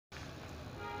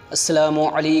السلام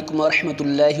علیکم ورحمۃ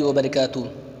اللہ وبرکاتہ۔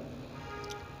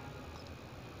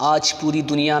 آج پوری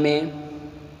دنیا میں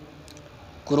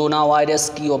کرونا وائرس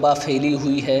کی وبا پھیلی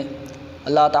ہوئی ہے۔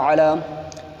 اللہ تعالی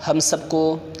ہم سب کو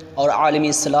اور عالم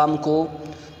اسلام کو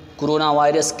کرونا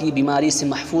وائرس کی بیماری سے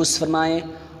محفوظ فرمائیں،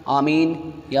 آمین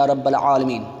یا رب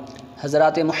العالمین۔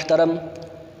 حضرات محترم،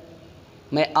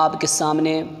 میں آپ کے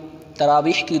سامنے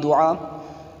تراویح کی دعا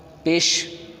پیش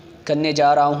کرنے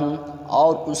جا رہا ہوں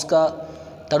اور اس کا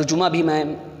ترجمہ بھی میں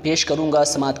پیش کروں گا،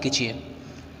 سماعت کیجیے۔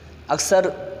 اکثر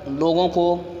لوگوں کو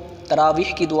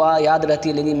تراویح کی دعا یاد رہتی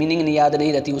ہے لیکن میننگ یاد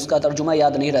نہیں رہتی، اس کا ترجمہ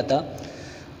یاد نہیں رہتا،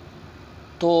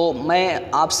 تو میں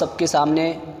آپ سب کے سامنے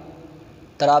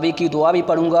تراویح کی دعا بھی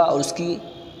پڑھوں گا اور اس کی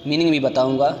میننگ بھی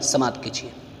بتاؤں گا، سماعت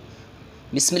کیجیے۔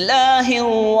 بسم اللہ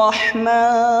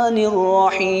الرحمن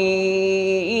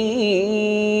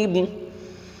الرحیم۔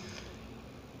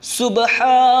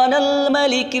 سبحان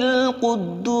الملک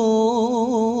القدوس،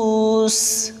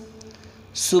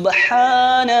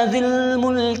 سبحان ذی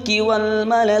الملک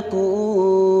والملکوت،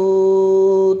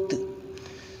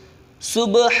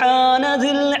 سبحان ذی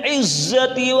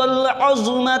العزت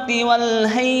والعظمت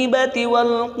والہیبت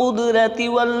والقدرت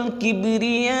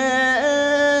والکبریاء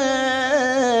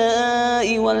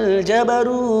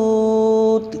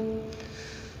والجبروت،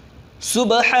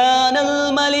 سبحان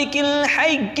الملك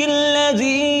الحي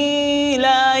الذي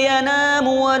لا ينام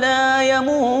ولا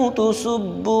يموت،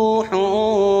 سبوح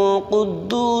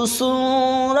قدوس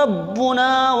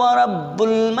ربنا ورب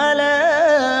الملائكة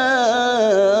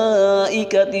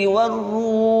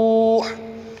والروح،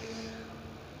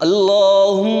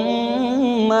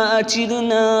 اللهم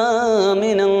أجرنا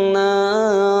من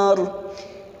النار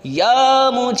یا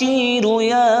مجیر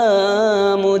یا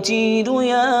مجیر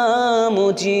یا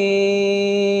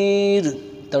مجیر۔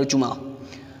 ترجمہ: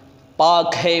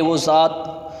 پاک ہے وہ ذات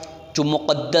جو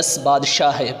مقدس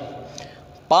بادشاہ ہے،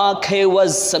 پاک ہے وہ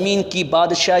زمین کی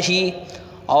بادشاہی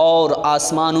اور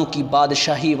آسمانوں کی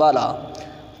بادشاہی والا،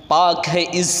 پاک ہے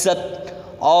عزت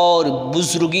اور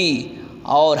بزرگی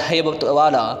اور ہیبت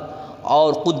والا، اور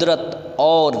قدرت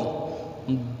اور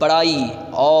بڑائی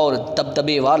اور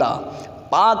دبدبے والا،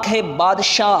 پاک ہے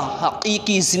بادشاہ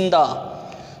حقیقی زندہ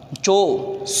جو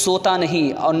سوتا نہیں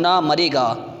اور نہ مرے گا،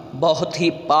 بہت ہی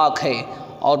پاک ہے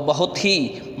اور بہت ہی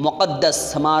مقدس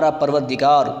ہمارا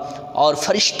پروردگار اور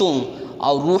فرشتوں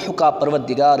اور روح کا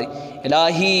پروردگار۔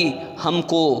 الہی ہم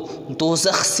کو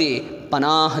دوزخ سے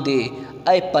پناہ دے،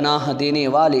 اے پناہ دینے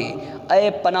والے، اے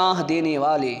پناہ دینے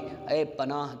والے، اے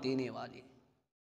پناہ دینے والے۔